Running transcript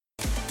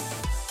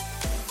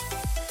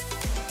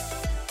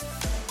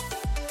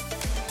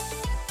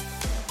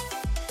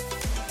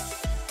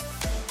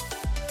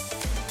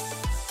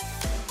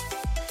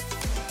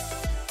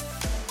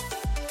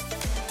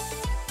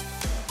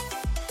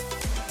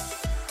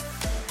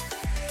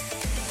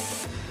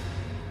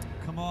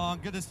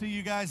Good to see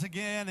you guys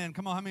again. And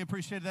come on, how many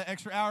appreciated that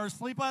extra hour of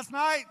sleep last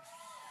night?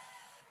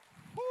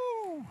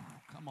 Woo!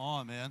 Come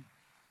on, man.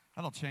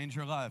 That'll change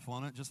your life,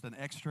 won't it? Just an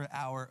extra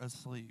hour of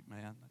sleep,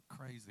 man.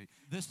 Crazy.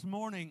 This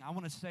morning, I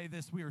want to say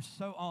this. We are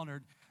so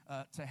honored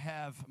to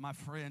have my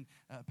friend,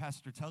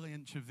 Pastor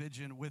Tullian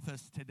Tchividjian, with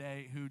us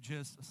today, who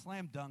just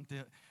slam dunked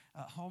it,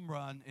 home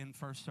run in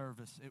first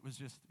service. It was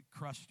just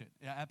crushed it.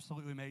 Yeah,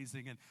 absolutely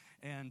amazing.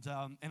 And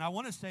I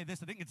want to say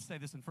this. I didn't get to say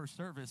this in first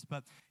service,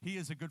 but he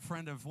is a good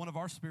friend of one of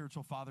our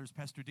spiritual fathers,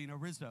 Pastor Dino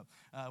Rizzo,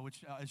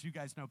 which, as you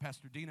guys know,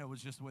 Pastor Dino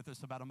was just with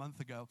us about a month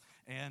ago.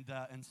 And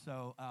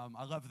so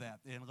I love that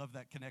and love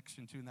that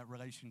connection too and that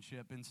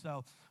relationship. And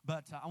so,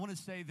 but I want to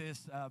say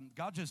this.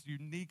 God just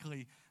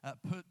uniquely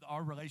put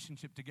our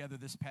relationship together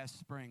this past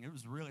spring. It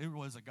was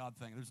a God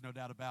thing. There's no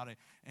doubt about it.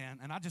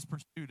 And I just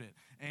pursued it.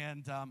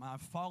 And I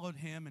followed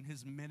him and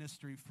his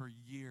ministry for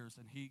years.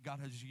 And God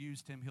has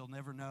used him. He'll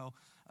never know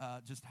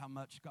just how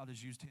much God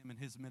has used him and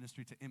his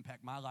ministry to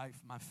impact my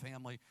life, my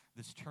family,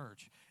 this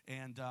church.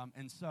 And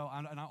so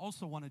I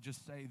also want to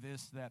just say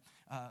this, that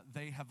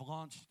they have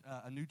launched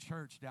a new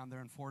church down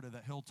there in Florida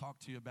that he'll talk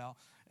to you about.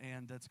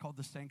 And it's called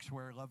The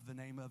Sanctuary. Love the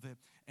name of it.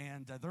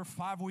 And they're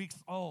 5 weeks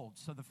old.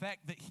 So the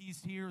fact that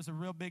he's here is a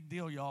real big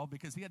deal, y'all,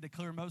 because he had to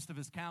clear most of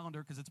his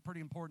calendar because it's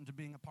pretty important to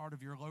being a part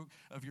of your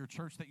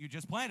church that you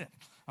just planted.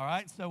 All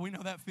right? So we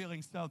know that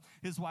feeling. So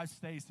his wife,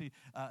 Stacy,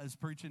 is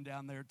preaching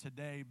down there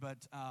today.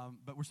 But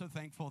we're so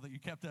thankful that you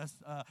kept us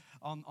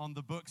on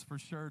the books for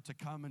sure to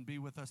come and be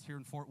with us here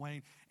in Fort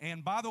Wayne.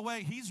 And by the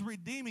way, he's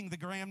redeeming the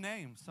Graham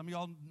name. Some of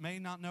y'all may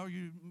not know.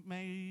 You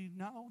may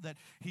know that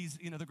he's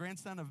the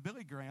grandson of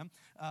Billy Graham.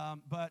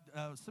 But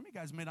some of you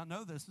guys may not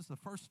know this. This is the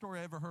first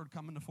story I ever heard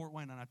coming to Fort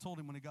Wayne. And I told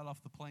him when he got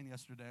off the plane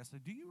yesterday, I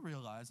said, do you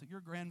realize that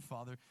your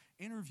grandfather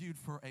interviewed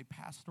for a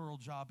pastoral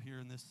job here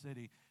in this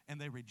city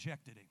and they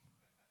rejected him?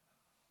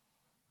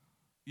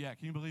 Yeah,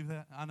 can you believe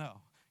that? I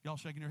know. Y'all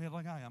shaking your head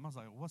like I am. I was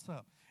like, what's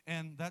up?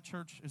 And that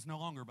church is no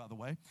longer, by the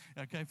way.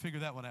 Okay, figure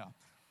that one out.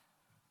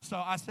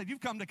 So I said, you've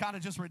come to kind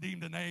of just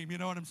redeem the name, you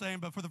know what I'm saying?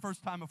 But for the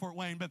first time at Fort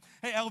Wayne. But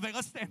hey, Elevate,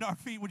 let's stand to our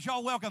feet. Would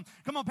y'all welcome,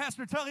 come on,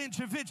 Pastor Tullian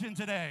Tchividjian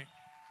today.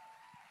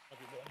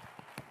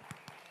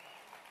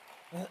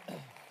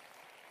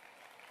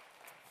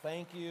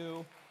 Thank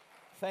you.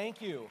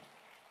 Thank you.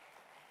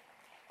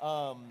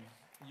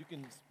 You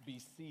can be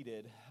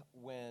seated.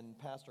 When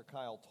Pastor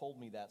Kyle told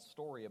me that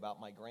story about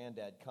my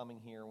granddad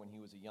coming here when he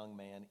was a young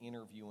man,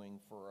 interviewing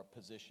for a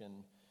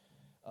position,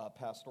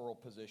 pastoral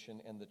position,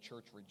 and the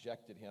church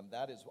rejected him.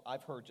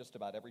 I've heard just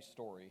about every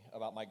story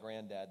about my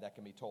granddad that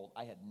can be told.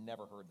 I had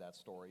never heard that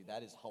story.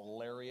 That is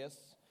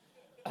hilarious.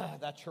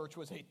 That church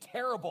was a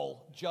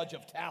terrible judge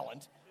of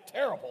talent.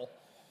 Terrible.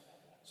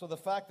 So the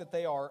fact that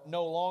they are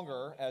no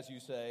longer, as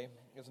you say,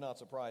 is not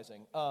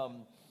surprising.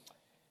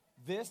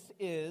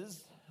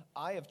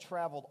 I have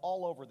traveled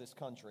all over this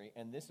country,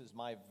 and this is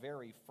my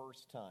very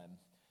first time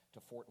to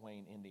Fort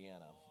Wayne,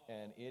 Indiana.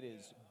 And it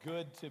is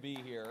good to be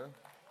here.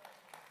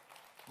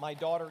 My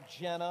daughter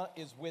Jenna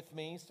is with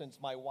me since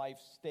my wife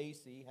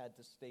Stacy had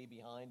to stay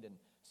behind and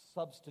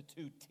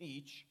substitute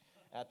teach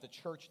at the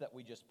church that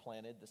we just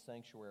planted, the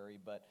Sanctuary.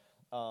 But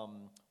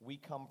we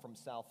come from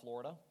South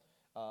Florida.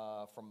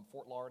 From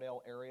Fort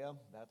Lauderdale area.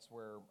 That's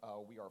where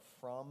we are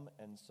from.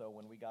 And so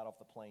when we got off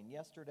the plane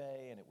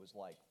yesterday and it was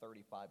like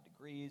 35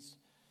 degrees,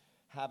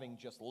 having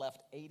just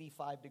left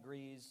 85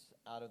 degrees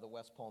out of the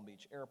West Palm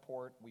Beach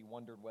airport, we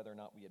wondered whether or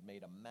not we had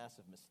made a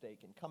massive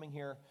mistake in coming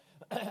here.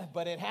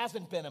 But it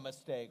hasn't been a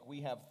mistake.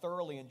 We have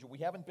thoroughly enjoyed. We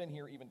haven't been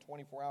here even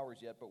 24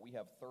 hours yet, but we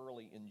have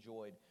thoroughly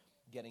enjoyed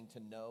getting to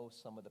know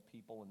some of the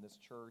people in this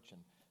church and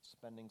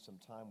spending some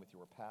time with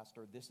your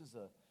pastor. This is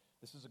a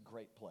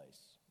great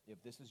place.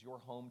 If this is your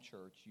home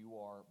church, you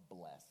are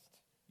blessed.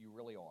 You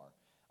really are.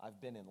 I've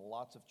been in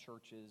lots of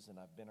churches, and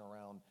I've been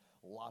around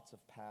lots of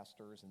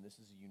pastors, and this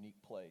is a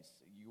unique place.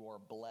 You are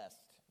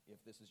blessed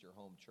if this is your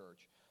home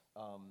church.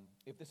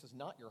 If this is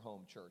not your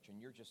home church, and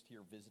you're just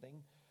here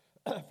visiting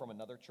from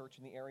another church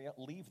in the area,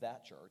 leave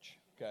that church,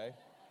 okay?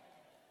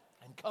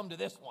 And come to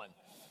this one.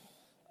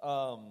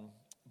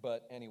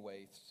 But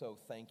anyway, so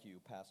thank you,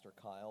 Pastor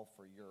Kyle,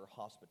 for your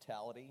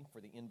hospitality,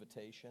 for the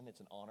invitation. It's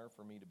an honor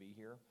for me to be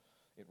here.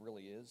 It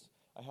really is.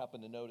 I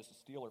happen to notice a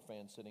Steeler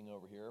fan sitting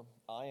over here.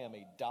 I am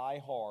a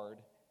die-hard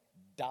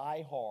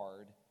Dallas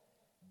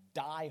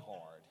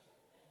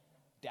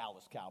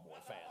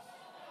Cowboy fan.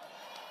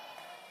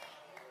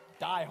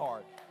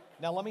 Die-hard.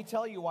 Now, let me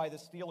tell you why the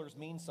Steelers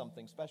mean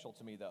something special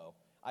to me, though.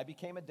 I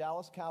became a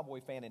Dallas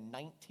Cowboy fan in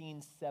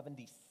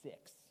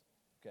 1976.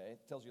 Okay,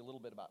 it tells you a little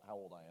bit about how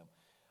old I am.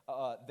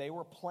 They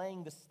were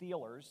playing the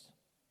Steelers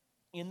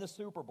in the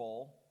Super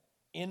Bowl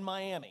in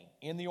Miami,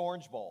 in the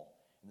Orange Bowl.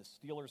 And the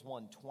Steelers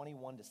won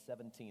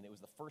 21-17. It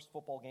was the first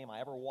football game I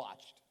ever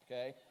watched,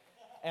 okay?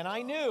 And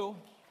I knew,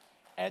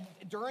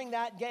 during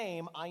that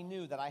game, I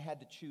knew that I had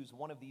to choose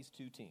one of these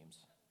two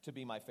teams to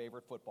be my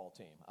favorite football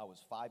team. I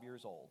was 5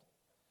 years old.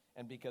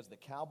 And because the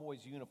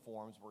Cowboys'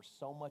 uniforms were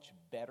so much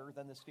better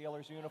than the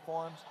Steelers'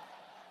 uniforms,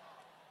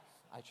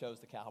 I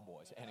chose the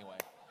Cowboys. Anyway,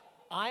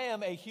 I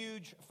am a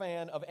huge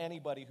fan of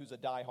anybody who's a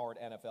diehard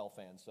NFL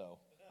fan, so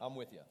I'm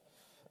with you.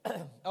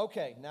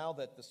 Okay, now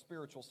that the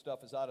spiritual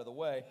stuff is out of the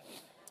way,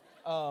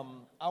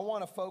 I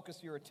want to focus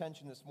your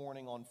attention this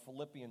morning on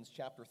Philippians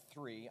chapter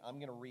 3. I'm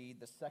going to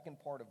read the second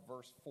part of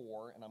verse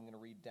 4, and I'm going to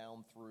read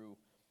down through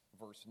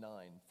verse 9.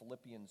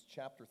 Philippians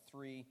chapter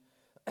 3,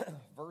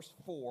 verse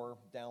 4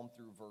 down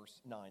through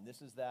verse 9.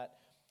 This is that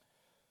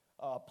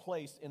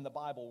place in the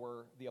Bible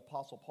where the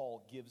Apostle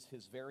Paul gives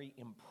his very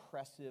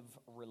impressive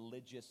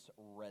religious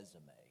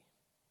resume.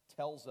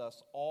 Tells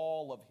us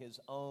all of his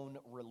own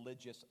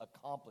religious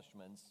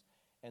accomplishments,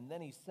 and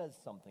then he says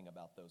something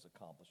about those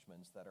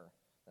accomplishments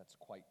that's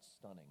quite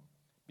stunning.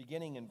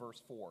 Beginning in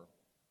verse 4,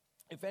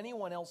 if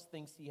anyone else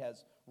thinks he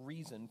has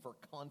reason for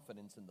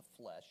confidence in the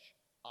flesh,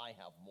 I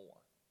have more.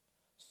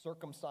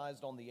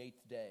 Circumcised on the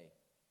 8th day,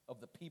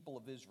 of the people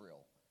of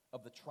Israel,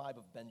 of the tribe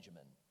of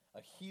Benjamin,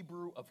 a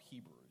Hebrew of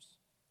Hebrews,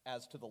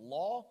 as to the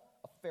law,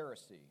 a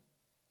Pharisee,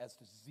 as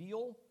to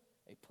zeal,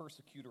 a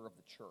persecutor of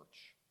the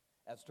church,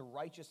 as to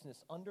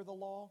righteousness under the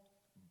law,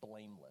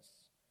 blameless.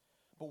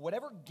 But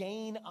whatever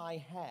gain I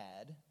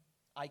had,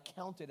 I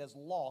counted as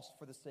loss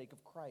for the sake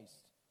of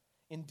Christ.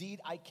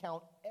 Indeed, I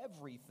count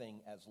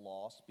everything as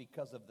loss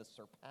because of the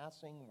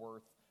surpassing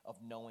worth of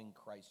knowing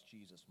Christ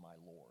Jesus my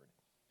Lord.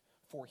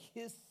 For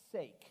his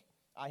sake,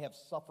 I have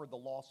suffered the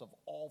loss of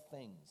all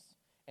things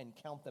and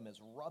count them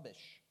as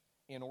rubbish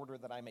in order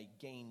that I may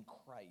gain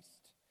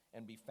Christ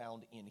and be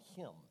found in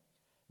him,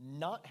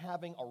 not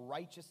having a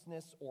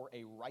righteousness or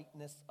a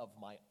rightness of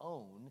my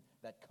own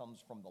that comes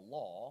from the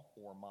law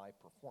or my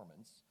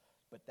performance,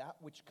 but that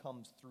which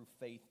comes through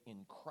faith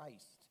in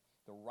Christ,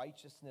 the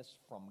righteousness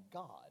from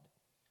God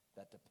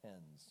that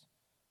depends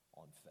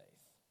on faith.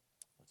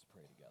 Let's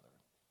pray together.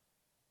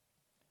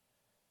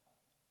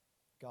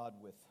 God,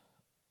 with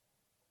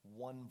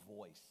one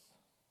voice,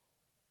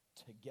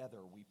 together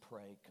we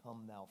pray,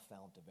 come thou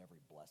fount of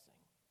every blessing.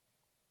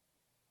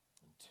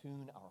 And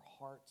tune our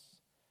hearts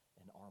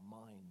and our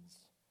minds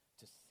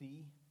to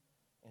see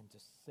and to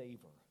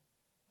savor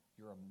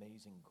your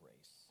amazing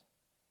grace,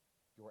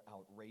 your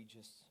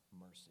outrageous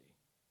mercy,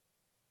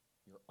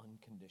 your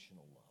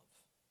unconditional love.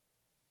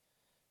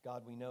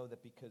 God, we know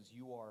that because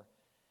you are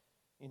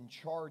in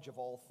charge of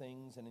all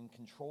things and in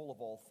control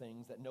of all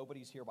things, that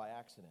nobody's here by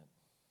accident.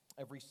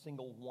 Every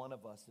single one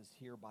of us is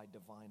here by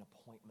divine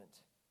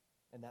appointment.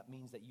 And that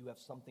means that you have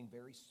something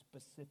very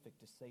specific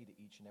to say to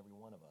each and every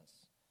one of us.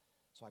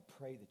 So I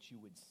pray that you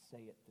would say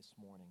it this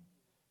morning,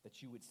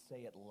 that you would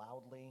say it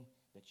loudly,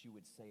 that you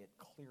would say it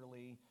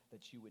clearly,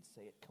 that you would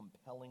say it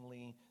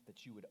compellingly,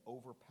 that you would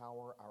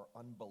overpower our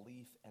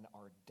unbelief and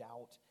our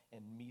doubt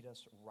and meet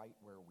us right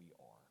where we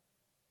are.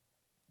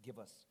 Give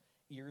us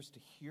ears to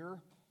hear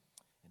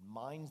and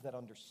minds that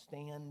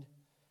understand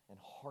and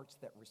hearts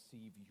that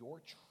receive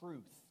your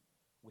truth,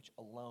 which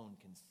alone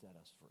can set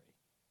us free.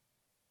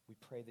 We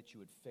pray that you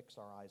would fix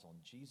our eyes on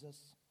Jesus,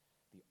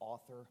 the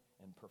author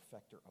and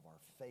perfecter of our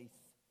faith,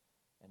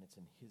 and it's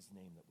in his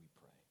name that we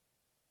pray.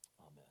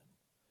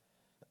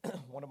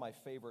 Amen. One of my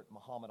favorite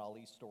Muhammad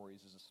Ali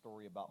stories is a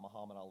story about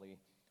Muhammad Ali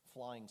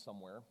flying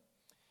somewhere,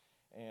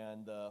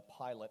 and the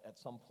pilot at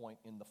some point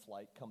in the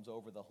flight comes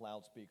over the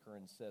loudspeaker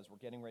and says, we're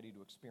getting ready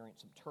to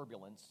experience some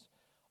turbulence.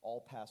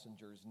 All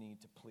passengers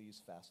need to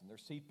please fasten their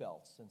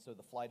seatbelts. And so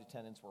the flight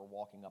attendants were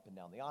walking up and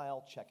down the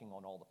aisle, checking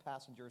on all the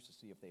passengers to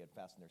see if they had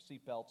fastened their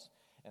seatbelts.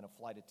 And a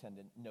flight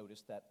attendant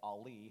noticed that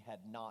Ali had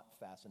not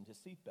fastened his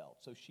seatbelt.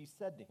 So she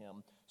said to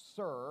him,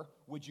 sir,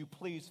 would you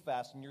please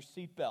fasten your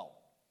seatbelt?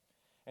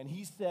 And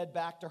he said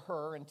back to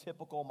her in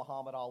typical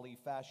Muhammad Ali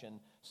fashion,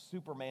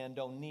 Superman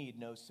don't need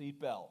no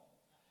seatbelt.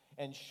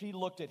 And she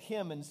looked at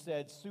him and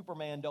said,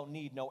 Superman don't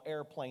need no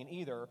airplane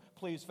either.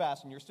 Please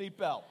fasten your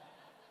seatbelt.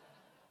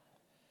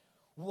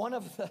 One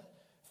of the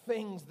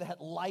things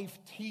that life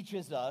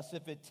teaches us,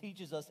 if it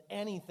teaches us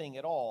anything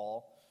at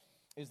all,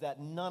 is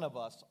that none of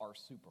us are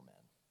Superman.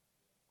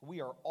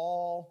 We are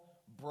all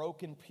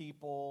broken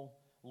people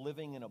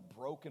living in a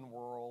broken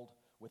world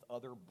with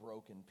other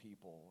broken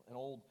people. An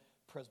old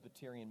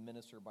Presbyterian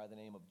minister by the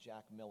name of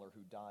Jack Miller,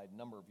 who died a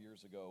number of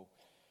years ago,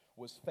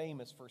 was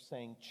famous for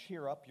saying,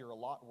 cheer up, you're a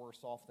lot worse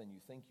off than you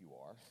think you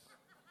are.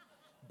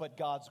 But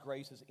God's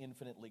grace is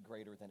infinitely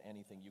greater than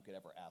anything you could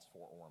ever ask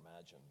for or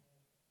imagine.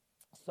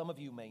 Some of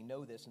you may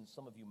know this and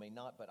some of you may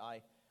not, but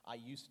I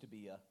used to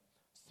be a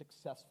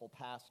successful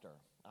pastor.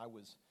 I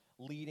was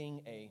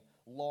leading a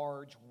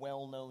large,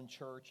 well-known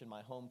church in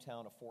my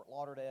hometown of Fort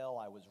Lauderdale.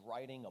 I was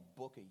writing a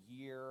book a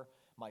year.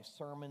 My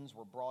sermons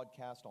were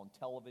broadcast on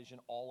television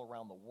all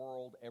around the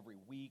world every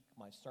week.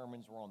 My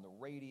sermons were on the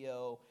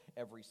radio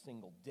every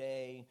single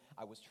day.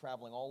 I was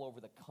traveling all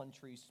over the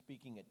country,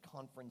 speaking at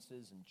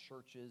conferences and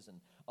churches and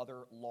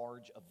other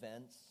large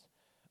events.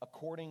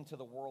 According to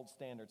the world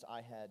standards,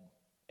 I had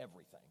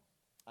everything.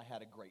 I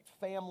had a great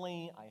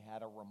family. I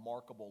had a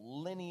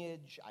remarkable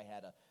lineage. I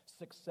had a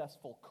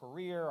successful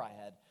career. I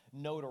had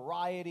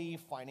notoriety,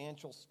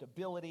 financial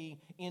stability,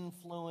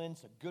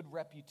 influence, a good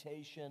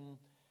reputation.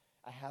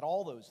 I had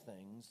all those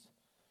things,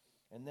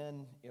 and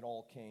then it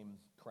all came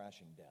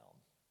crashing down.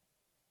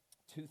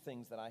 two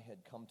things that I had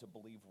come to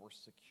believe were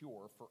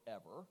secure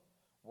forever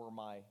were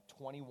my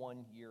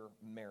 21-year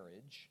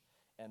marriage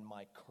and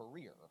my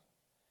career.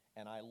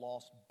 And I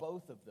lost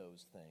both of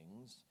those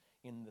things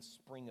in the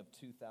spring of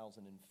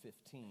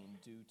 2015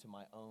 due to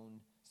my own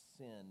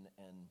sin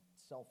and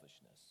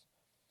selfishness.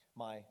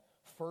 My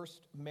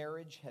first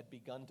marriage had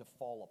begun to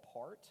fall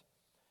apart,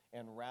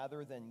 and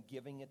rather than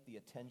giving it the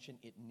attention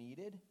it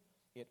needed,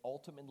 it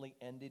ultimately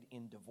ended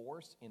in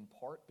divorce, in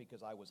part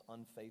because I was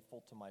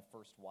unfaithful to my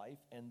first wife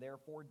and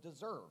therefore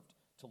deserved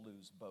to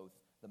lose both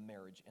the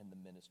marriage and the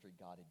ministry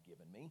God had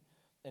given me.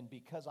 And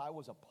because I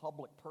was a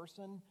public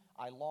person,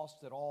 I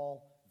lost it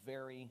all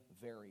very,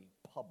 very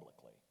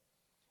publicly.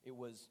 It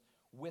was,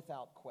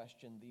 without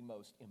question, the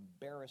most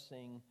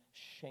embarrassing,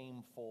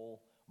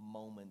 shameful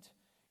moment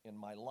in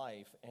my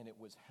life, and it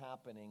was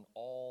happening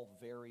all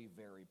very,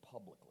 very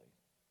publicly.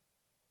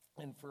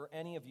 And for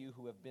any of you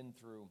who have been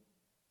through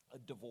a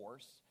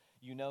divorce,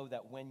 you know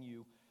that when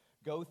you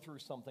go through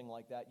something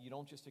like that, you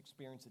don't just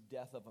experience the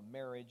death of a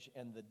marriage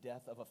and the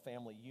death of a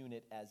family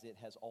unit as it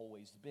has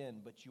always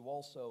been, but you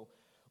also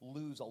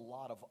lose a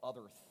lot of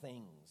other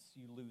things.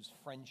 You lose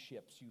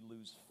friendships, you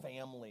lose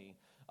family.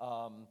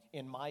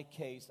 In my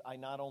case, I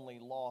not only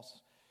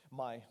lost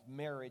my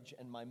marriage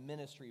and my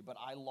ministry, but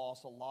I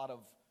lost a lot of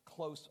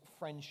close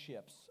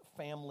friendships,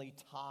 family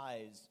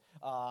ties.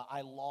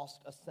 I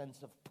lost a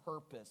sense of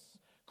purpose,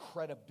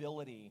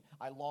 credibility.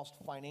 I lost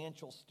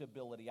financial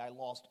stability. I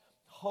lost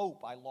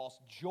hope. I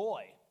lost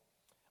joy.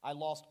 I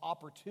lost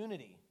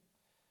opportunity.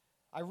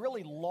 I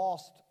really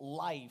lost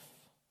life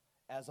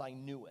as I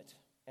knew it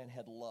and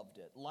had loved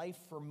it. Life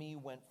for me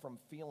went from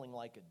feeling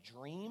like a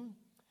dream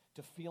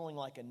to feeling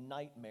like a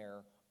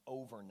nightmare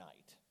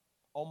overnight.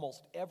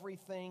 Almost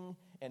everything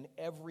and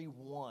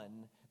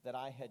everyone that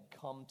I had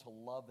come to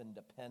love and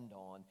depend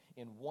on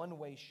in one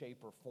way, shape,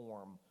 or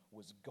form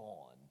was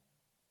gone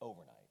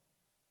overnight.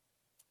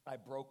 I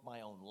broke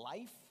my own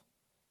life.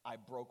 I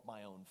broke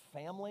my own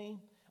family.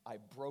 I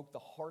broke the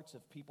hearts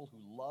of people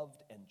who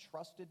loved and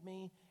trusted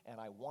me, and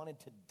I wanted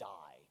to die,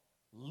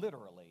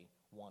 literally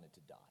wanted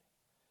to die.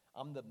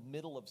 I'm the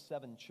middle of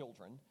 7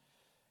 children,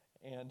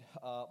 and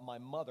my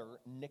mother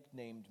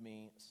nicknamed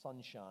me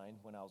Sunshine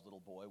when I was a little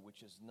boy,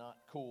 which is not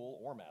cool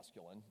or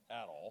masculine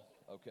at all,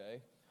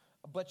 okay?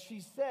 But she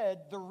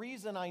said, the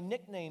reason I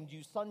nicknamed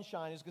you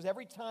Sunshine is because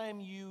every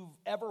time you've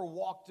ever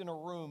walked in a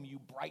room, you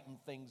brighten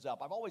things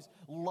up. I've always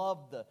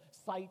loved the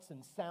sights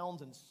and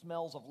sounds and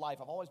smells of life.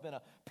 I've always been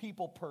a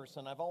people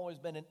person. I've always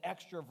been an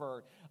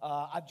extrovert.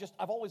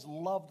 I've always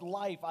loved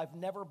life. I've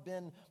never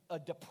been a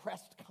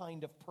depressed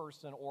kind of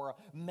person or a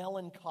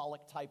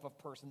melancholic type of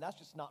person. That's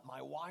just not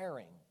my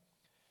wiring.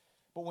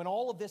 But when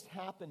all of this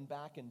happened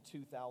back in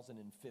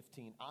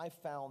 2015, I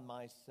found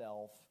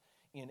myself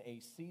in a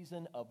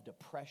season of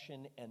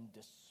depression and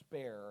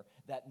despair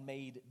that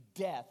made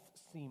death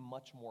seem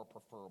much more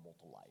preferable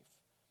to life.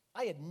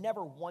 I had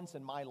never once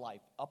in my life,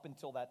 up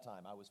until that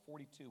time, I was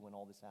 42 when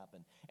all this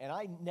happened, and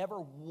I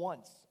never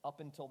once,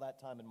 up until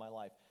that time in my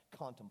life,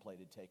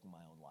 contemplated taking my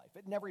own life.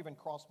 It never even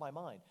crossed my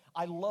mind.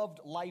 I loved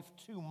life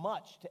too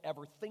much to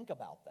ever think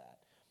about that.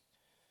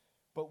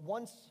 But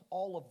once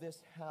all of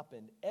this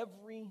happened,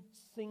 every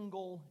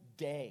single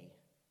day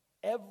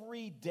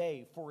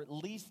for at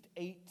least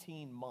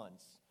 18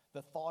 months,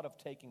 the thought of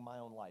taking my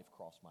own life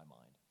crossed my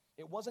mind.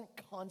 It wasn't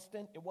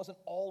constant, it wasn't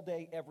all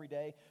day, every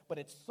day, but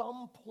at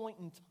some point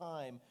in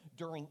time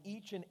during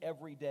each and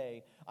every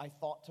day, I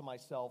thought to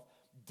myself,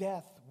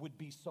 death would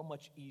be so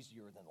much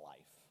easier than life.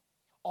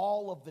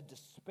 All of the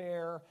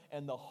despair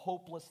and the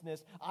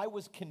hopelessness. I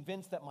was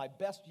convinced that my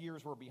best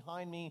years were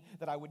behind me,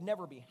 that I would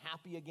never be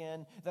happy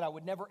again, that I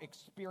would never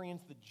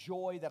experience the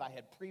joy that I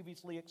had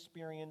previously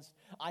experienced.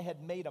 I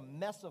had made a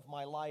mess of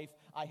my life.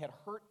 I had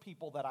hurt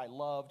people that I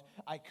loved.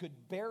 I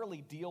could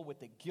barely deal with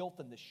the guilt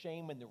and the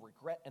shame and the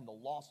regret and the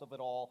loss of it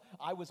all.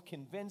 I was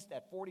convinced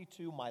at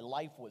 42 my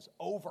life was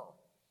over.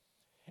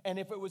 And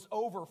if it was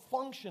over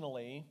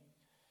functionally,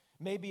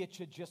 maybe it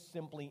should just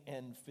simply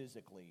end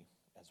physically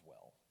as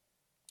well.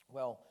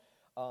 Well,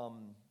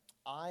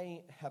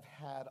 I have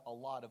had a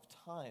lot of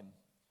time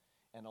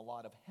and a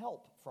lot of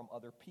help from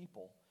other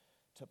people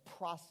to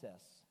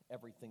process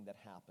everything that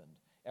happened,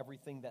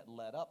 everything that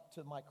led up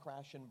to my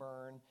crash and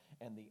burn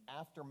and the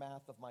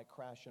aftermath of my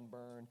crash and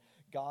burn.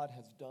 God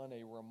has done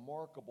a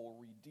remarkable,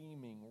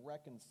 redeeming,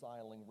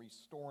 reconciling,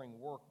 restoring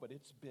work, but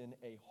it's been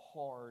a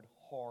hard,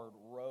 hard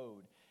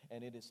road,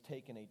 and it has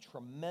taken a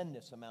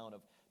tremendous amount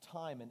of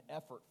time and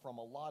effort from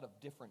a lot of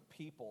different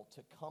people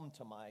to come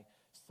to my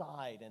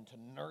side and to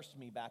nurse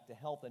me back to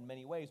health in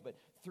many ways. But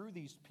through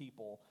these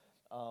people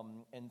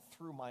and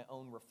through my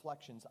own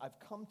reflections, I've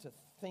come to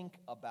think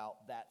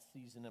about that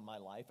season in my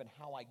life and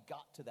how I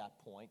got to that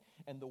point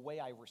and the way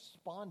I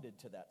responded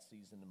to that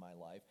season in my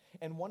life.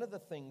 And one of the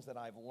things that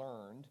I've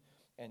learned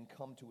and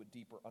come to a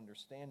deeper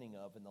understanding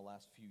of in the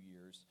last few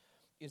years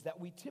is that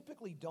we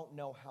typically don't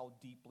know how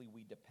deeply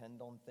we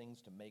depend on things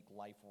to make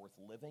life worth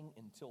living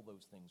until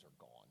those things are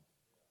gone.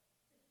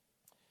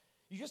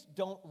 You just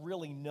don't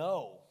really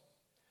know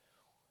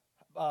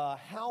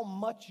how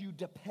much you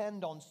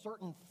depend on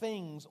certain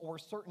things or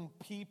certain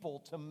people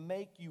to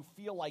make you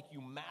feel like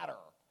you matter,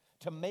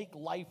 to make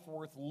life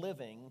worth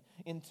living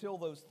until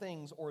those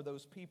things or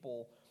those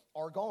people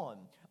are gone.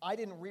 I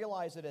didn't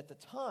realize it at the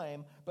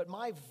time, but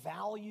my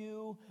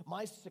value,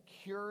 my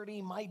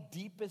security, my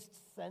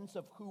deepest sense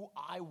of who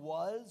I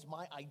was,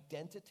 my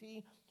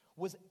identity,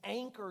 was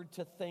anchored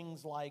to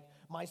things like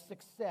my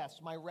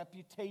success, my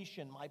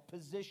reputation, my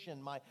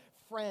position, my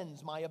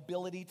friends, my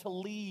ability to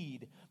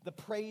lead, the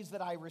praise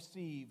that I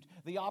received,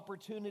 the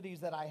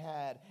opportunities that I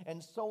had,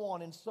 and so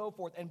on and so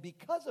forth. And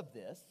because of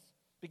this,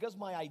 because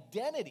my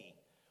identity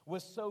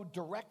was so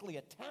directly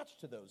attached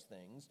to those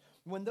things,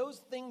 when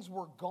those things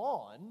were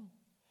gone,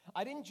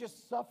 I didn't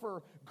just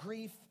suffer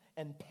grief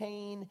and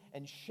pain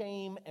and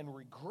shame and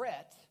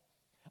regret.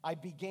 I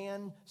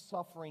began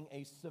suffering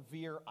a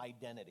severe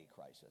identity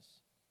crisis.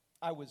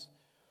 I was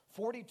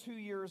 42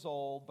 years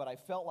old, but I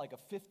felt like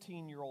a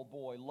 15-year-old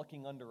boy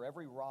looking under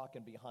every rock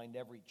and behind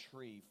every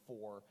tree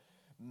for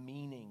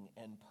meaning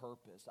and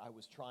purpose. I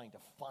was trying to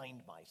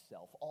find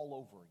myself all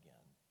over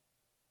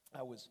again.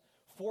 I was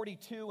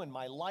 42 and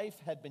my life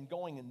had been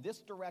going in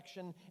this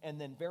direction, and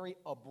then very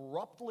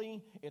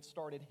abruptly it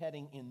started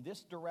heading in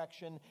this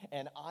direction,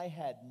 and I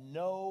had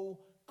no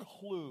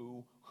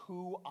clue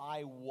who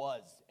I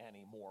was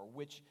anymore,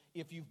 which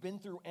if you've been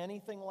through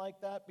anything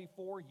like that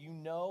before, you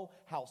know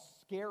how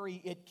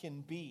scary it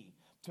can be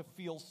to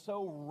feel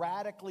so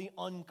radically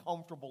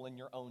uncomfortable in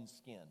your own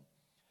skin.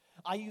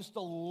 I used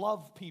to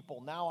love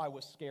people, now I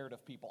was scared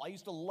of people. I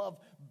used to love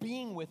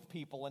being with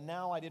people, and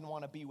now I didn't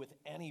want to be with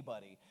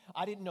anybody.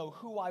 I didn't know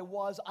who I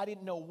was. I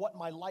didn't know what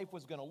my life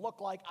was going to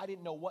look like. I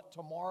didn't know what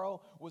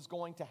tomorrow was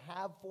going to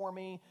have for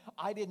me.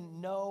 I didn't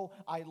know.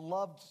 I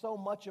loved so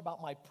much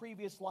about my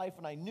previous life,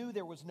 and I knew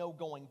there was no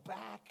going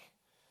back.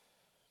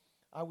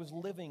 I was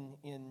living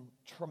in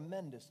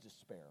tremendous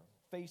despair,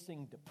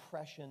 facing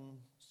depression,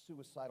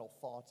 suicidal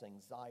thoughts,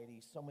 anxiety,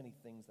 so many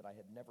things that I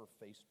had never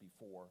faced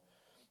before.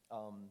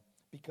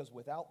 Because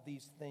without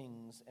these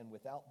things and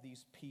without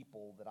these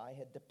people that I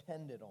had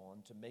depended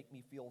on to make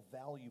me feel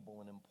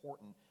valuable and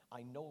important,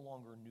 I no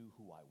longer knew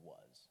who I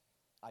was.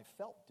 I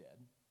felt dead,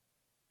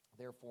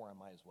 therefore I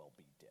might as well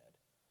be dead.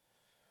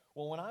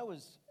 Well, when I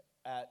was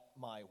at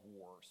my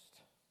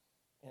worst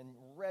and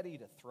ready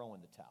to throw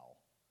in the towel,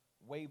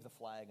 wave the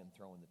flag and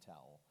throw in the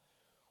towel,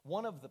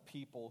 one of the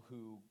people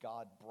who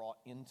God brought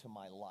into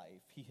my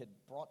life, he had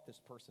brought this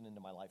person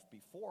into my life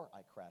before I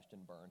crashed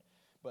and burned,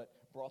 but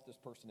brought this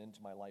person into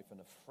my life in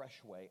a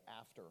fresh way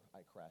after I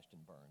crashed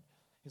and burned.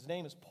 His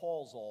name is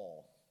Paul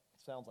Zoll.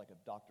 Sounds like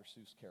a Dr.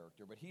 Seuss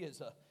character, but he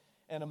is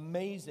an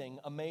amazing,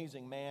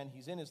 amazing man.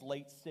 He's in his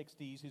late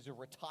 60s. He's a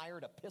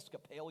retired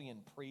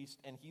Episcopalian priest,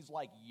 and he's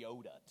like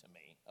Yoda to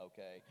me,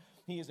 okay?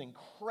 He is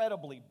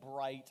incredibly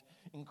bright,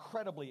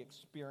 incredibly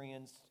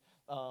experienced.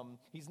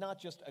 He's not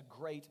just a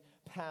great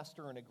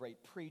pastor and a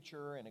great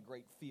preacher and a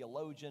great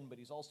theologian, but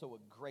he's also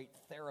a great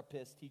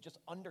therapist. He just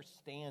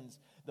understands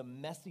the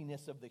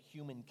messiness of the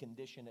human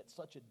condition at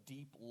such a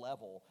deep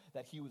level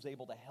that he was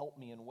able to help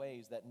me in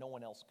ways that no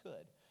one else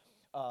could.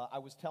 I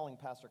was telling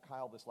Pastor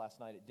Kyle this last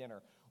night at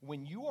dinner.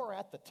 When you are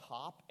at the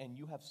top and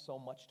you have so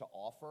much to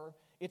offer,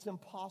 it's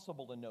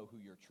impossible to know who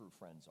your true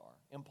friends are.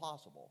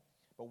 Impossible.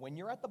 But when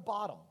you're at the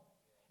bottom,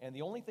 and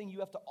the only thing you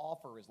have to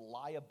offer is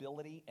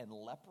liability and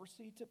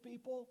leprosy to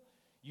people,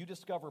 you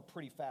discover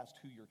pretty fast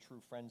who your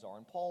true friends are.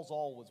 And Paul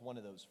Zoll was one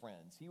of those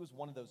friends. He was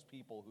one of those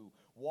people who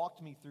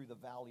walked me through the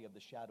valley of the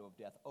shadow of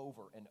death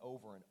over and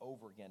over and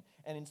over again.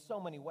 And in so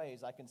many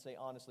ways, I can say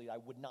honestly, I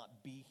would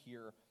not be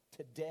here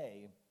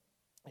today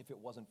if it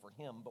wasn't for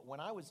him. But when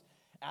I was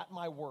at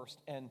my worst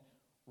and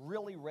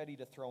really ready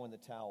to throw in the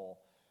towel,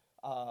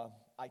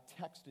 I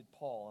texted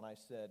Paul and I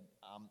said,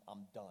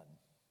 I'm done.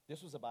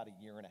 This was about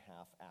a year and a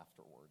half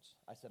afterwards.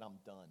 I said, I'm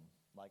done.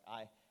 Like,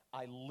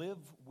 I live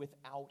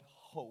without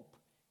hope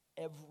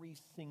every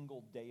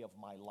single day of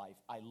my life.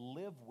 I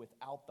live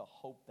without the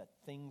hope that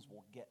things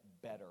will get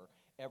better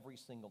every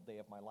single day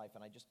of my life,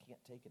 and I just can't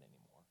take it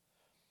anymore.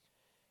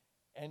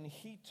 And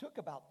he took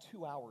about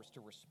 2 hours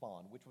to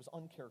respond, which was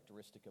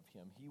uncharacteristic of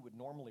him. He would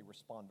normally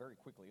respond very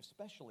quickly,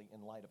 especially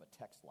in light of a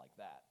text like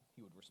that.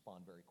 He would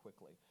respond very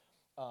quickly.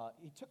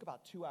 He took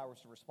about 2 hours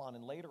to respond,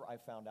 and later I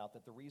found out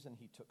that the reason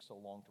he took so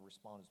long to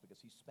respond is because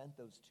he spent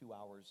those 2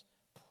 hours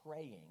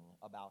praying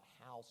about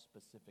how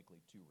specifically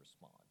to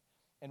respond.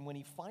 And when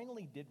he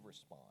finally did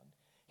respond,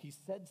 he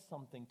said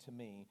something to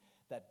me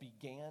that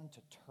began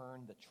to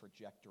turn the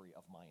trajectory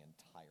of my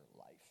entire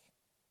life.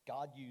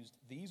 God used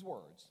these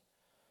words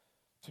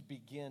to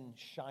begin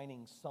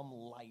shining some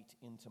light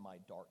into my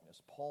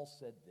darkness. Paul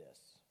said this: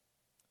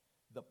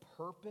 the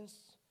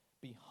purpose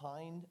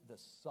behind the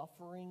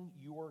suffering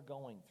you are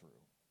going through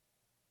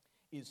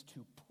is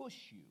to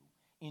push you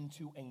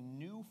into a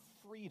new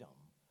freedom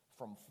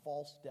from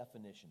false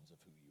definitions of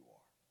who you are.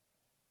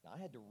 Now, I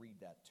had to read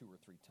that 2 or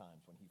 3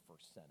 times when he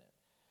first said it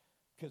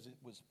because it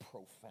was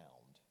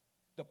profound.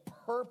 The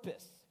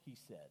purpose, he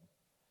said,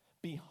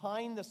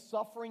 behind the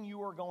suffering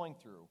you are going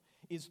through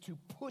is to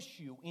push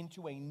you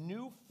into a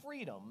new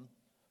freedom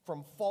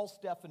from false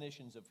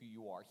definitions of who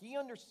you are. He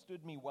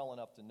understood me well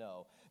enough to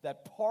know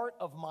that part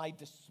of my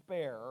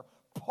despair,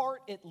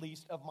 part at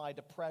least of my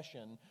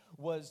depression,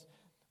 was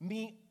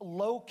me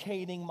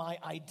locating my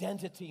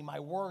identity, my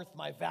worth,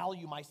 my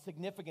value, my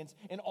significance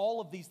in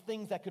all of these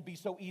things that could be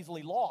so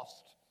easily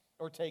lost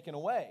or taken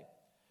away.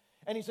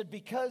 And he said,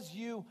 because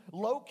you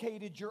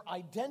located your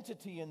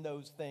identity in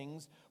those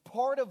things,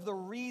 part of the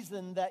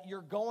reason that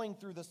you're going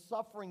through the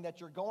suffering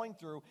that you're going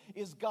through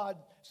is God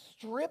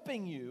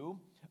stripping you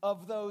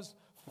of those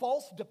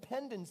false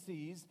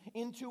dependencies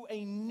into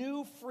a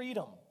new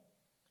freedom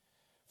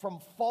from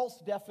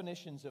false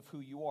definitions of who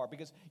you are.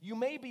 Because you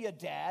may be a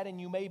dad, and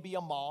you may be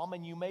a mom,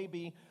 and you may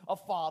be a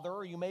father,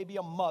 or you may be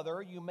a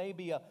mother, you may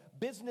be a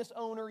business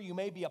owner, you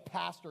may be a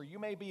pastor, you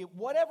may be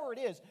whatever it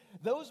is.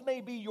 Those may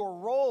be your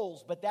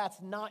roles, but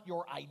that's not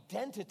your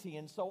identity.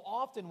 And so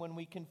often when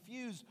we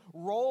confuse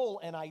role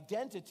and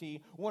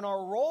identity, when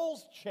our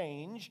roles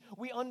change,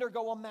 we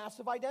undergo a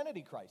massive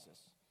identity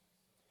crisis.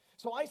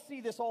 So I see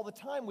this all the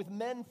time with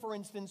men, for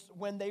instance,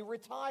 when they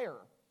retire.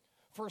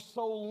 For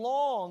so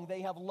long,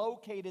 they have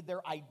located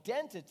their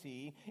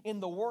identity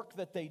in the work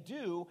that they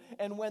do,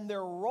 and when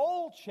their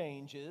role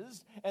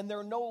changes and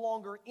they're no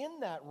longer in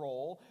that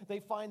role,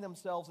 they find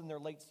themselves in their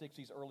late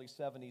 60s, early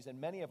 70s,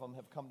 and many of them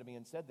have come to me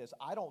and said this: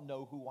 I don't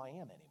know who I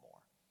am anymore.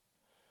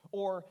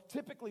 Or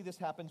typically this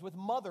happens with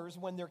mothers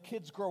when their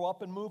kids grow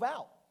up and move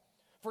out.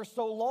 For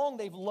so long,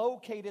 they've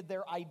located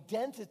their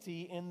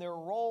identity in their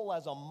role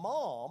as a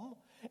mom,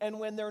 and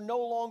when they're no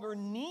longer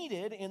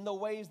needed in the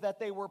ways that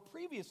they were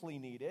previously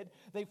needed,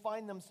 they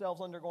find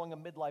themselves undergoing a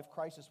midlife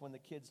crisis when the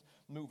kids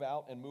move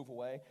out and move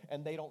away,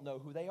 and they don't know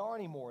who they are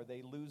anymore.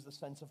 They lose the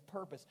sense of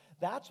purpose.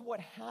 That's what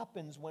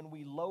happens when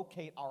we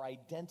locate our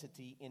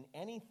identity in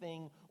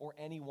anything or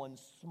anyone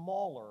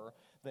smaller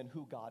than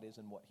who God is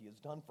and what He has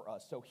done for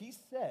us. So He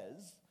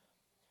says,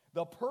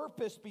 the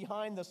purpose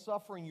behind the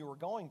suffering you are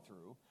going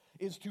through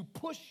is to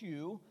push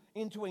you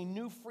into a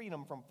new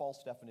freedom from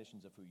false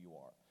definitions of who you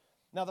are.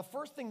 Now, the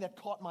first thing that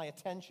caught my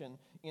attention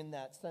in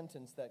that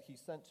sentence that he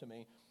sent to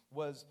me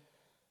was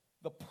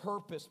the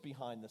purpose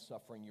behind the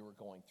suffering you were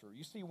going through.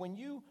 You see, when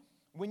you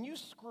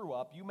screw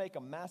up, you make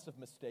a massive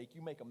mistake,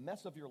 you make a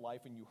mess of your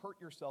life, and you hurt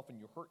yourself and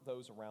you hurt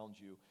those around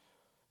you,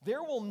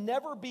 there will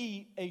never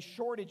be a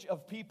shortage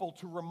of people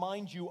to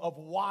remind you of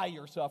why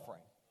you're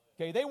suffering.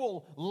 Okay, they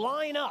will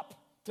line up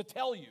to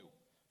tell you,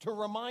 to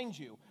remind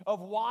you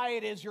of why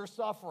it is you're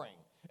suffering,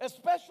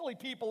 especially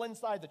people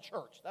inside the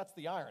church. That's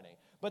the irony.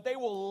 But they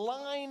will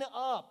line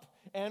up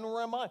and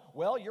remind,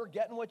 well, you're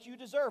getting what you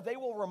deserve. They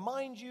will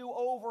remind you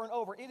over and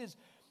over. Isn't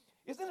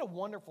it a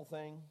wonderful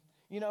thing?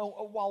 You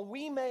know, while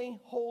we may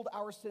hold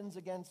our sins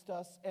against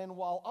us, and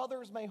while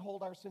others may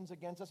hold our sins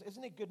against us,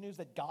 isn't it good news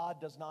that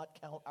God does not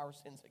count our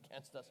sins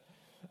against us?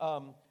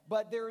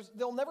 But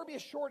there'll never be a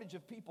shortage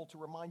of people to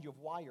remind you of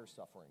why you're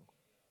suffering.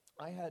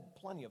 I had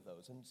plenty of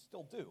those and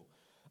still do.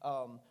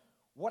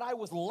 What I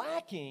was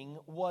lacking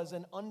was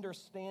an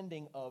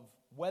understanding of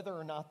whether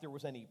or not there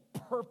was any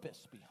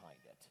purpose behind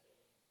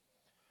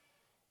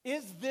it.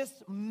 Is this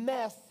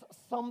mess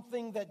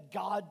something that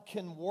God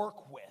can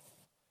work with?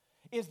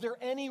 Is there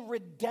any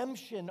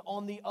redemption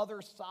on the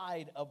other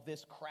side of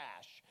this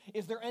crash?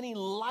 Is there any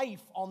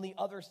life on the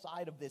other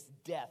side of this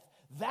death?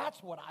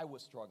 That's what I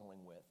was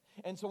struggling with.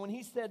 And so when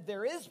he said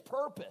there is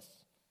purpose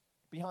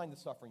behind the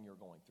suffering you're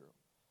going through,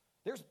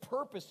 there's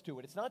purpose to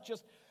it. It's not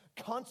just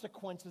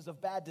consequences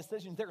of bad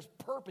decisions. There's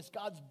purpose.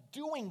 God's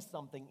doing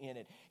something in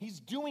it. He's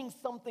doing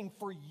something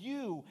for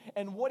you,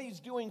 and what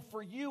He's doing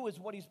for you is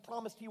what He's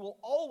promised He will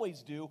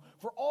always do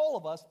for all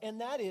of us,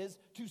 and that is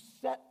to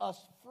set us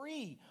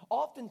free,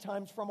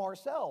 oftentimes from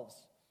ourselves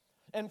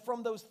and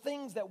from those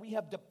things that we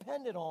have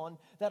depended on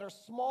that are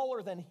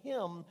smaller than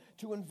Him,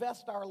 to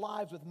invest our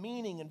lives with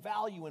meaning and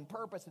value and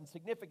purpose and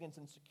significance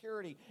and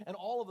security and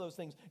all of those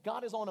things.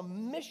 God is on a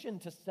mission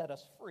to set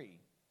us free.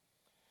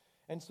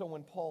 And so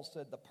when Paul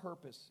said the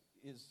purpose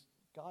is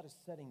God is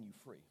setting you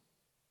free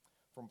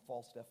from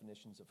false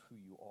definitions of who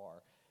you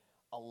are,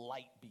 a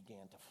light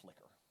began to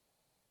flicker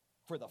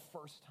for the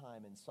first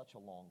time in such a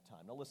long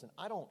time. Now listen,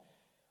 I don't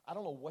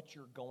know what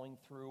you're going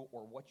through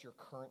or what you're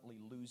currently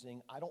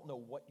losing. I don't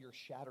know what your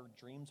shattered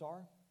dreams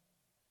are.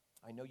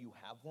 I know you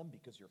have them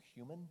because you're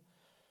human.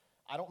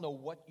 I don't know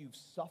what you've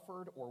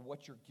suffered or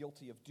what you're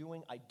guilty of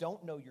doing. I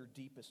don't know your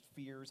deepest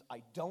fears.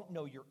 I don't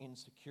know your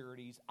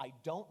insecurities. I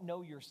don't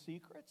know your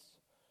secrets.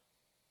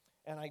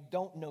 And I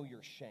don't know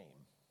your shame.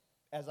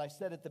 As I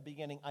said at the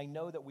beginning, I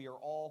know that we are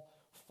all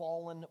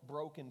fallen,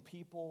 broken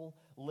people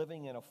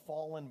living in a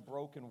fallen,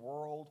 broken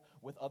world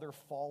with other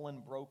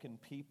fallen, broken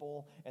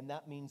people. And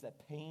that means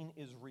that pain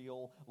is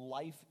real,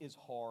 life is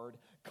hard,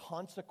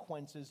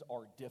 consequences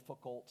are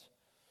difficult.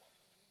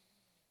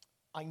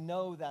 I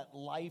know that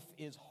life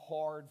is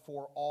hard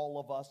for all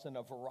of us in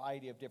a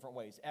variety of different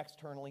ways,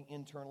 externally,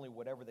 internally,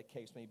 whatever the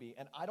case may be.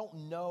 And I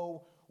don't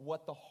know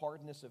what the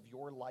hardness of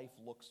your life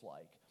looks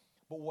like.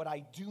 But what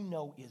I do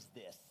know is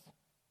this: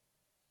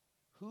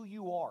 who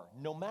you are,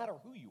 no matter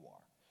who you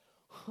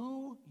are,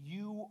 who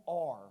you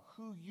are,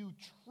 who you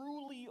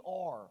truly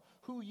are,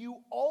 who you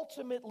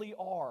ultimately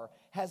are,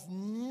 has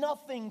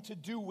nothing to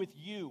do with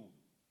you.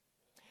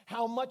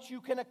 How much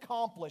you can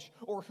accomplish,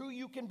 or who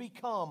you can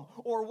become,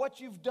 or what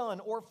you've done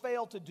or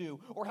failed to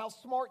do, or how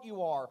smart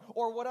you are,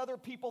 or what other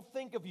people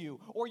think of you,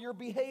 or your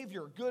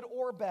behavior, good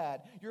or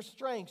bad, your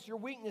strengths, your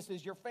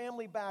weaknesses, your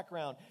family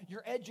background,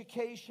 your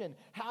education,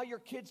 how your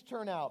kids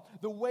turn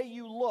out, the way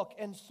you look,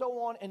 and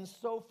so on and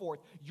so forth.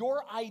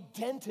 Your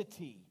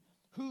identity,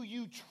 who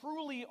you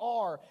truly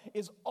are,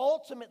 is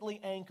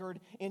ultimately anchored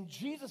in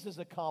Jesus'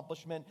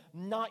 accomplishment,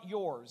 not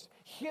yours.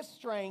 His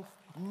strength,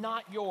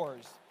 not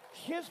yours.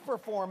 His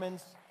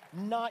performance,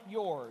 not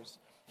yours.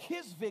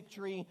 His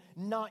victory,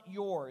 not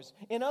yours.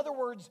 In other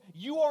words,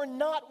 you are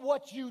not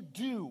what you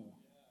do.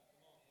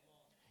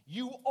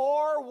 You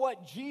are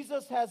what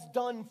Jesus has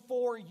done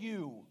for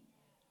you.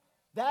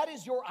 That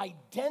is your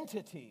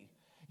identity.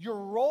 Your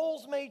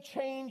roles may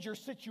change, your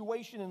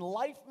situation in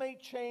life may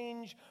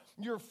change,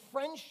 your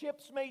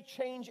friendships may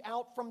change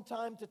out from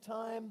time to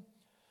time.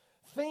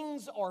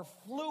 Things are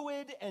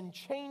fluid and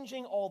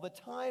changing all the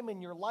time in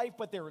your life,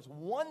 but there is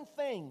one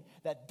thing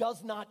that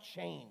does not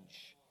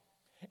change,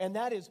 and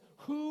that is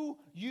who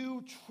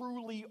you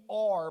truly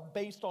are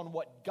based on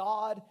what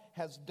God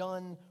has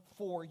done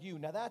for you.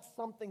 Now, that's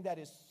something that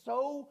is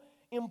so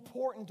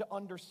important to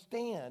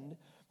understand,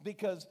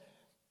 because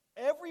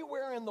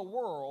everywhere in the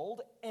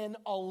world and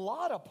a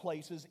lot of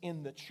places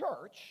in the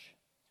church,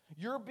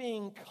 you're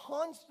being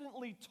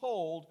constantly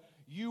told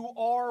you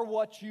are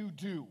what you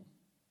do.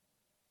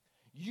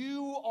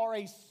 You are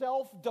a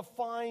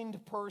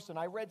self-defined person.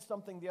 I read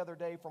something the other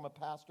day from a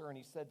pastor, and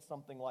he said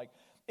something like,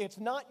 it's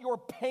not your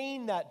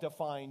pain that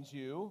defines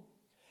you,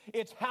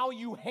 it's how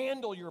you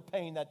handle your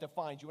pain that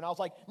defines you. And I was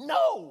like,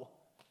 no,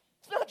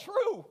 it's not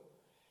true.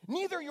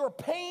 Neither your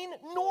pain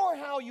nor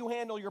how you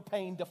handle your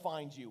pain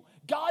defines you.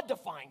 God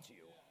defines you.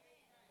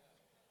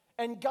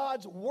 And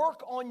God's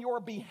work on your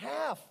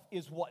behalf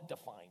is what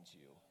defines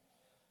you.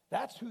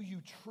 That's who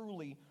you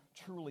truly,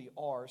 truly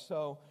are.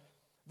 So,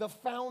 the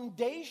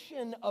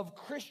foundation of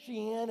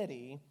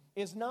Christianity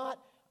is not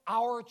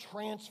our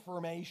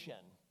transformation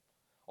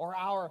or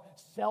our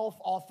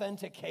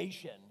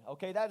self-authentication,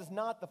 okay? That is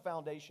not the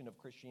foundation of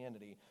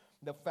Christianity.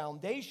 The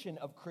foundation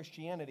of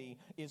Christianity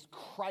is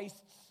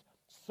Christ's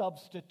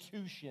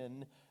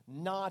substitution,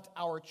 not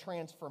our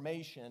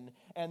transformation.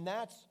 And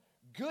that's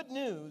good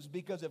news,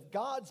 because if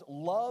God's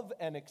love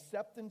and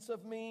acceptance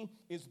of me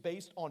is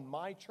based on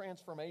my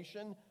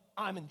transformation,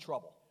 I'm in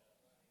trouble,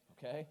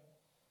 okay?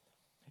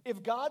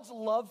 If God's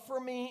love for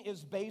me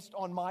is based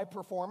on my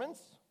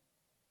performance,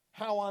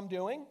 how I'm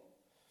doing,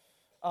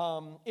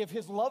 if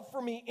His love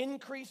for me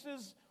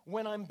increases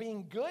when I'm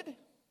being good,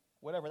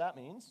 whatever that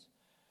means,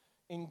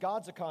 in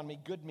God's economy,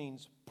 good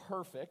means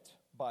perfect,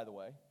 by the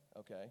way,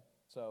 okay?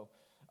 So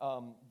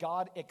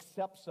God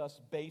accepts us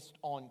based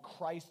on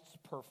Christ's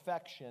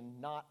perfection,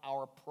 not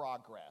our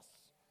progress.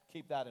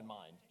 Keep that in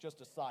mind. Just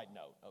a side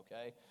note,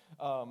 okay?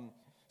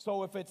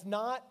 So if it's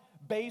not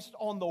based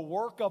on the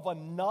work of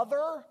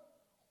another,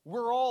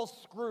 we're all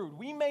screwed.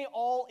 We may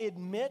all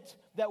admit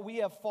that we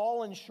have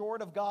fallen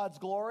short of God's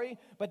glory,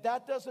 but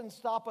that doesn't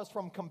stop us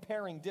from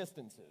comparing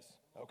distances,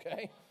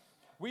 okay?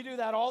 We do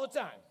that all the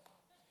time.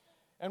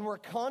 And we're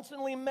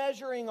constantly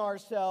measuring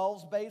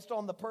ourselves based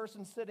on the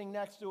person sitting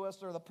next to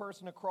us, or the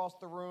person across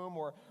the room,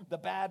 or the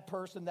bad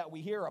person that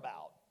we hear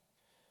about.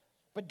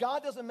 But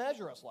God doesn't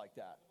measure us like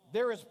that.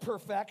 There is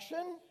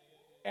perfection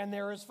and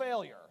there is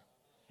failure.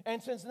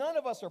 And since none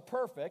of us are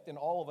perfect and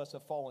all of us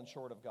have fallen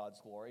short of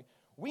God's glory,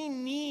 we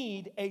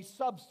need a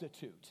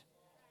substitute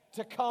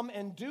to come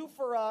and do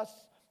for us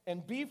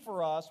and be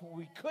for us what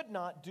we could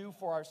not do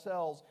for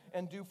ourselves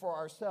and do for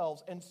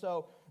ourselves. And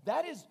so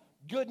that is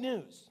good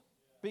news,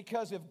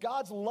 because if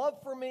God's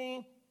love for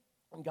me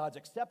and God's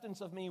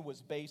acceptance of me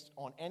was based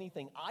on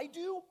anything I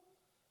do,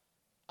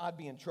 I'd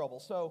be in trouble.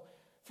 So,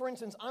 for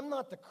instance, I'm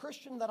not the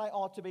Christian that I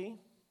ought to be.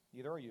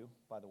 Neither are you,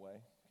 by the way.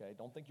 Okay,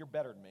 don't think you're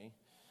better than me.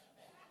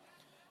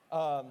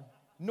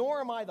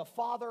 Nor am I the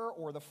father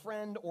or the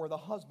friend or the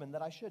husband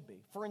that I should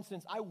be. For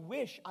instance, I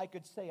wish I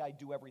could say I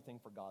do everything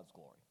for God's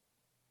glory.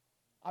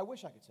 I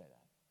wish I could say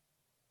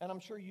that. And I'm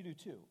sure you do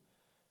too.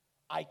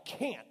 I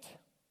can't,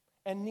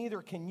 and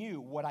neither can you.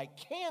 What I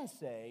can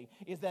say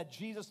is that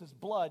Jesus'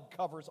 blood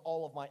covers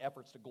all of my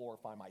efforts to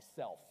glorify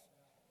myself.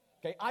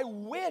 Okay, I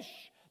wish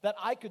that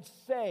I could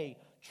say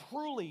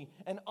truly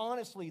and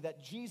honestly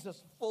that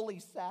Jesus fully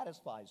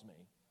satisfies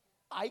me.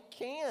 I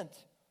can't,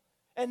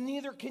 and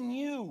neither can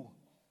you.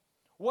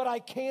 What I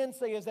can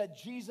say is that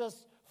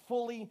Jesus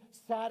fully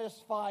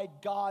satisfied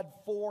God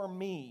for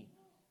me.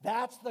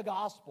 That's the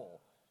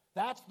gospel.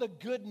 That's the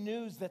good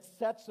news that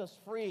sets us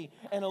free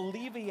and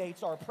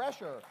alleviates our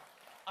pressure.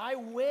 I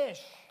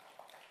wish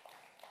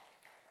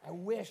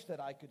that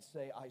I could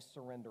say I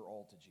surrender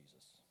all to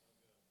Jesus.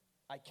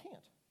 I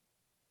can't.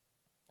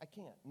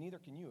 Neither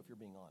can you if you're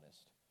being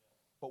honest.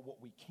 But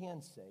what we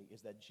can say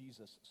is that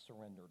Jesus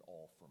surrendered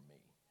all for me.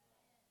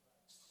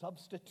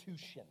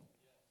 Substitution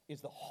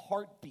is the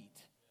heartbeat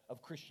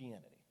of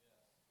Christianity.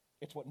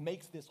 It's what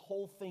makes this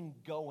whole thing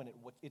go, and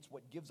it's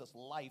what gives us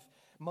life.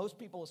 Most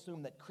people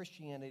assume that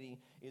Christianity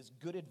is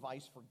good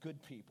advice for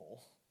good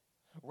people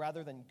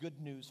rather than good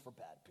news for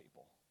bad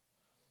people.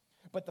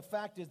 But the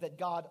fact is that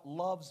God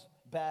loves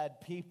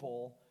bad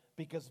people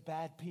because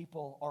bad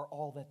people are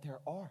all that there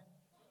are,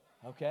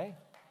 okay?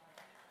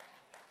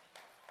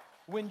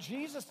 When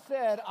Jesus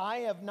said, "I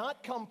have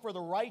not come for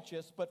the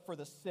righteous, but for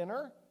the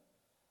sinner,"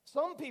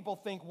 some people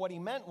think what he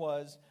meant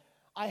was,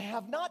 "I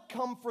have not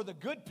come for the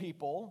good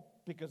people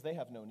because they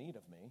have no need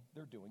of me.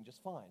 They're doing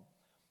just fine.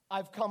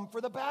 I've come for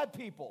the bad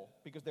people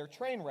because they're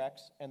train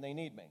wrecks and they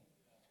need me."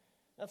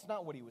 That's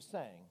not what he was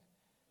saying.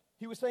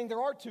 He was saying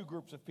there are two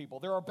groups of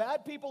people. There are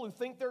bad people who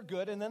think they're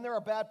good, and then there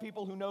are bad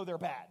people who know they're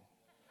bad.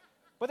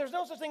 But there's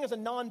no such thing as a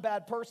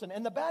non-bad person.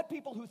 And the bad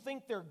people who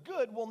think they're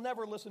good will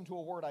never listen to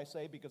a word I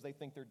say because they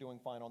think they're doing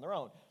fine on their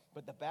own.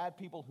 But the bad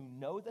people who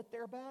know that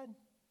they're bad,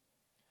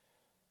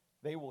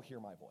 they will hear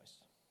my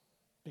voice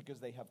because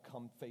they have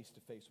come face to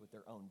face with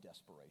their own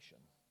desperation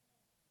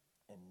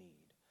and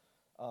need.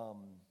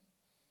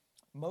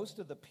 Most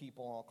of the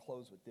people, and I'll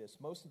close with this,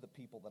 most of the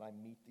people that I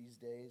meet these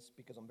days,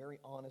 because I'm very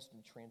honest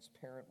and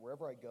transparent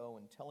wherever I go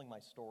and telling my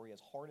story, as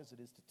hard as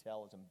it is to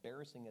tell, as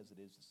embarrassing as it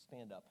is to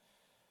stand up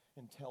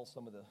and tell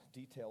some of the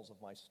details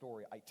of my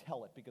story, I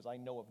tell it because I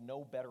know of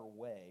no better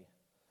way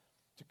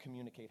to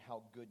communicate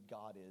how good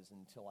God is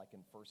until I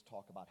can first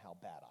talk about how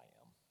bad I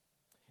am.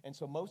 And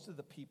so most of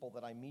the people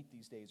that I meet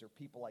these days are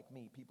people like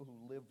me, people who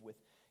live with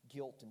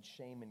guilt and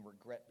shame and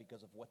regret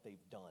because of what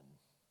they've done.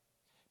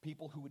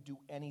 People who would do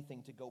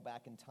anything to go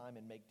back in time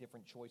and make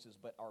different choices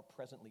but are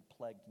presently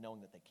plagued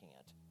knowing that they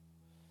can't.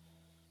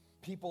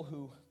 People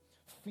who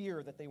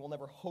fear that they will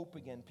never hope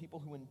again. People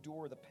who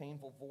endure the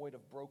painful void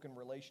of broken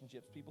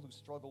relationships. People who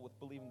struggle with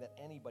believing that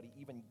anybody,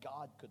 even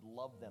God, could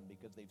love them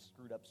because they've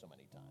screwed up so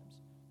many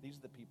times. These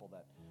are the people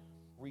that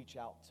reach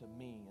out to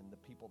me and the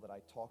people that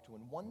I talk to.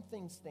 And one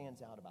thing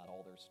stands out about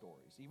all their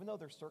stories. Even though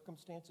their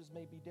circumstances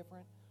may be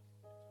different,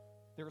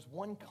 there's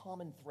one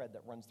common thread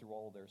that runs through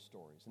all of their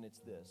stories, and it's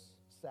this,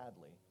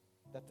 sadly,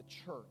 that the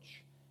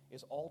church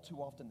is all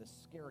too often the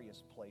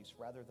scariest place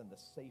rather than the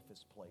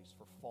safest place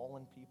for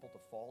fallen people to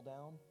fall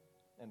down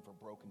and for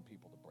broken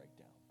people to break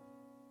down.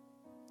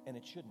 And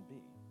it shouldn't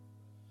be.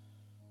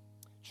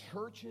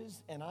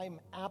 Churches, and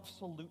I'm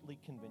absolutely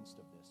convinced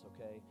of this,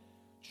 okay?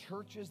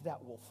 Churches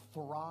that will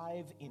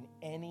thrive in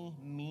any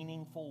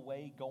meaningful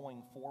way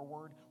going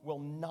forward will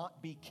not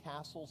be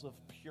castles of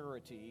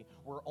purity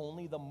where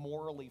only the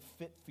morally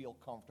fit feel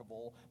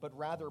comfortable, but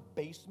rather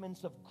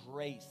basements of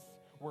grace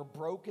where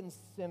broken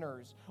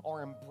sinners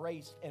are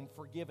embraced and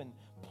forgiven,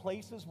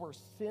 places where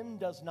sin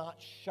does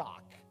not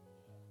shock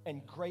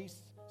and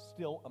grace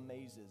still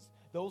amazes.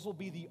 Those will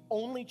be the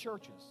only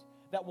churches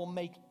that will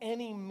make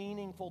any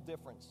meaningful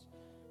difference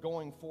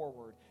going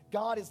forward.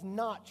 God is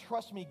not,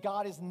 trust me,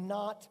 God is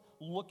not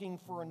looking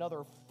for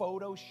another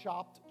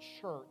photoshopped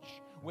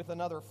church with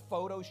another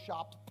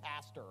photoshopped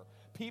pastor.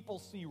 People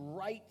see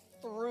right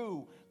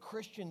through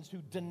Christians who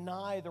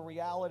deny the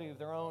reality of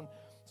their own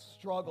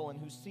struggle and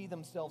who see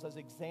themselves as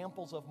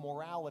examples of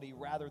morality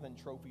rather than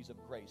trophies of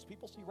grace.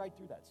 People see right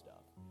through that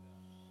stuff.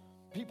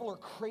 People are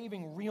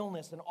craving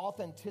realness and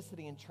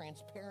authenticity and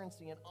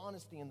transparency and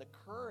honesty and the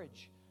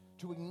courage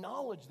to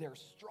acknowledge their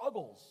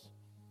struggles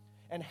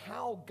and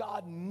how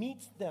God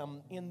meets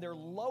them in their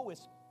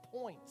lowest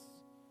points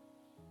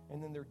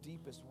and in their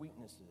deepest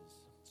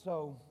weaknesses.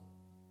 So,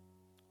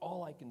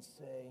 all I can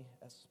say,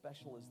 as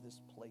special as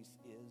this place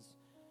is,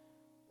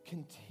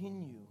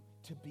 continue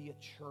to be a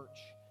church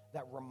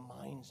that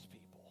reminds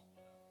people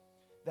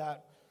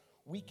that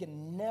we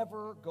can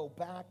never go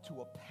back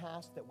to a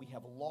past that we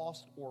have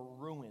lost or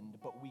ruined,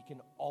 but we can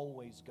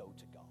always go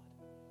to God.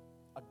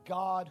 A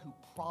God who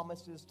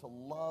promises to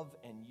love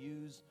and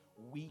use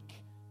weak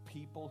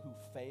people who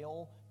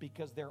fail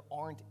because there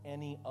aren't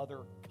any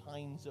other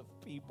kinds of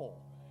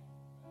people.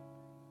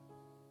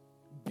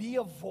 Be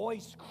a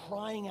voice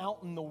crying out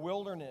in the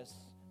wilderness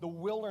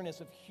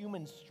of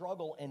human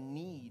struggle and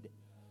need.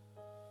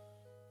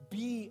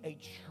 Be a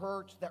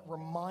church that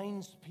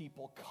reminds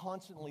people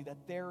constantly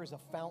that there is a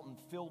fountain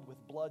filled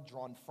with blood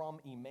drawn from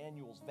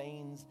Emmanuel's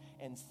veins,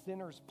 and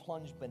sinners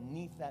plunged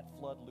beneath that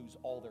flood lose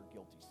all their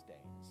guilty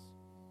stains.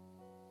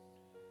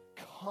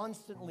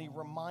 Constantly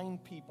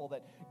remind people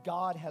that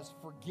God has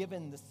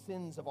forgiven the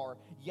sins of our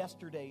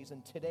yesterdays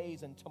and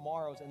todays and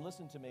tomorrows. And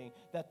listen to me,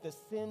 that the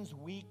sins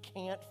we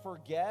can't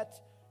forget,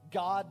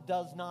 God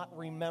does not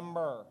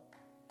remember.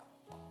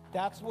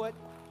 That's what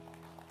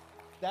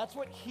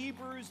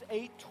Hebrews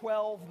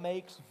 8:12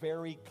 makes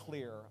very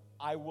clear.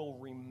 I will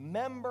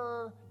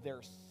remember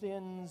their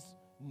sins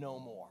no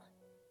more.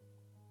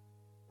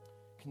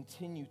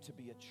 Continue to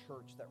be a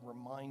church that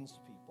reminds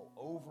people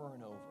over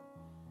and over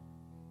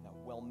that,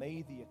 well,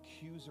 may the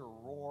accuser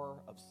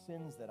roar of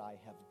sins that I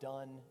have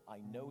done. I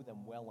know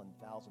them well and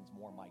thousands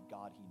more. My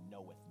God, he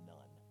knoweth none.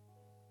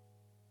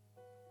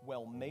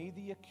 Well, may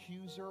the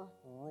accuser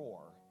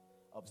roar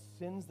of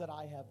sins that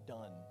I have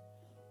done.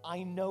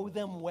 I know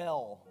them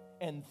well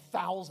and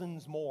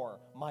thousands more.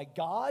 My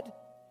God,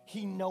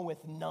 he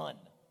knoweth none.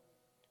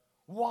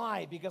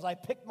 Why? Because I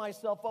picked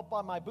myself up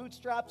on my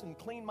bootstraps and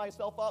cleaned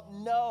myself up?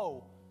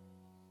 No.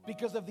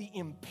 Because of the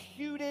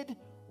imputed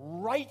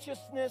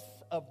righteousness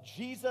of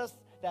Jesus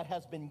that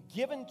has been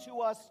given to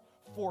us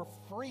for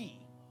free.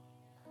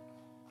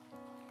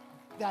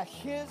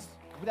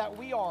 That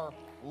we are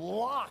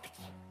locked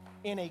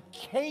in a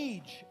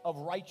cage of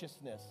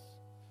righteousness.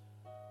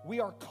 We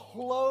are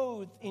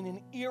clothed in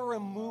an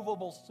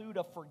irremovable suit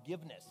of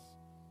forgiveness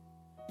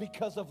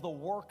because of the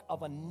work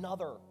of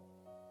another.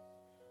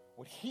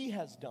 What he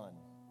has done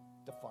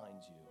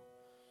defines you.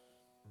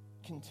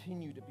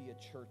 Continue to be a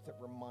church that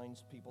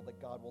reminds people that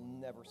God will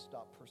never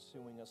stop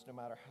pursuing us, no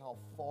matter how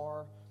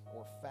far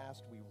or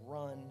fast we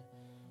run.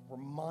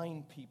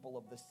 Remind people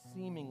of the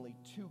seemingly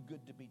too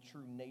good to be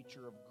true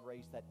nature of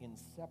grace that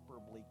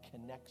inseparably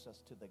connects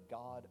us to the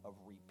God of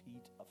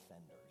repeat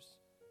offenders.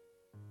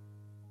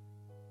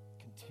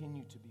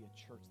 Continue to be a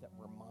church that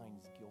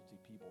reminds guilty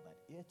people that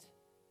it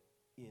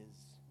is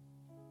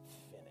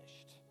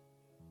finished.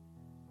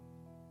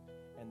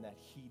 And that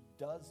he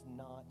does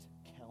not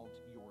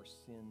count your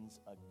sins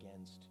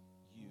against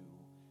you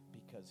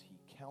because he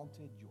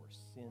counted your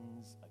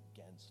sins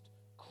against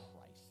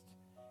Christ.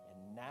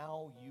 And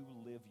now you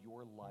live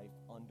your life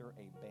under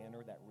a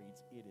banner that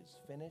reads, "It is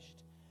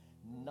finished."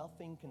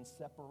 Nothing can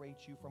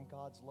separate you from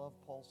God's love,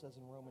 Paul says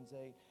in Romans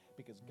 8,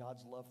 because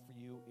God's love for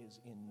you is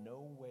in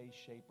no way,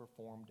 shape, or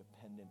form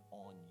dependent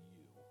on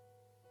you.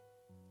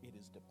 It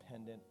is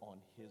dependent on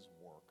his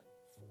work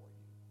for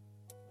you.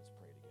 Let's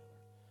pray together.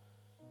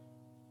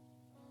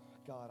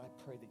 God, I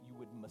pray that you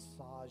would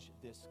massage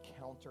this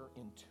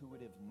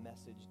counterintuitive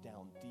message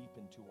down deep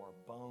into our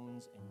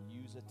bones and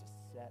use it to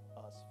set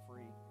us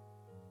free.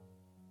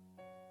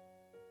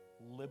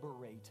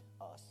 Liberate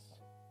us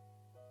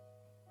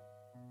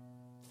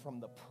from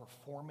the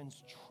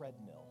performance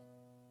treadmill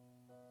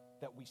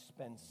that we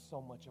spend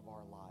so much of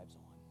our lives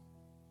on.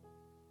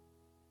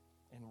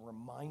 And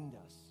remind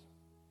us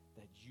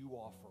that you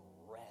offer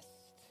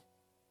rest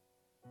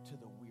to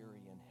the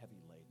weary and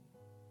heavy laden.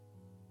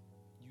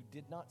 You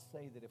did not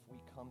say that if we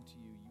come to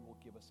you, you will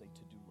give us a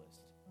to-do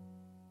list.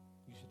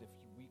 You said if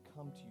we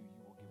come to you,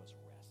 you will give us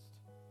rest.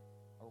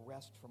 A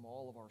rest from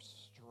all of our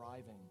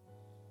striving,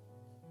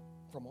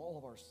 from all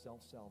of our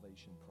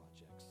self-salvation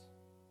projects.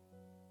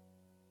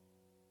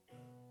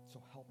 So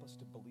help us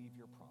to believe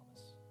your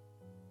promise.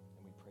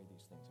 And we pray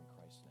these things in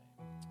Christ's name.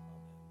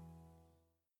 Amen.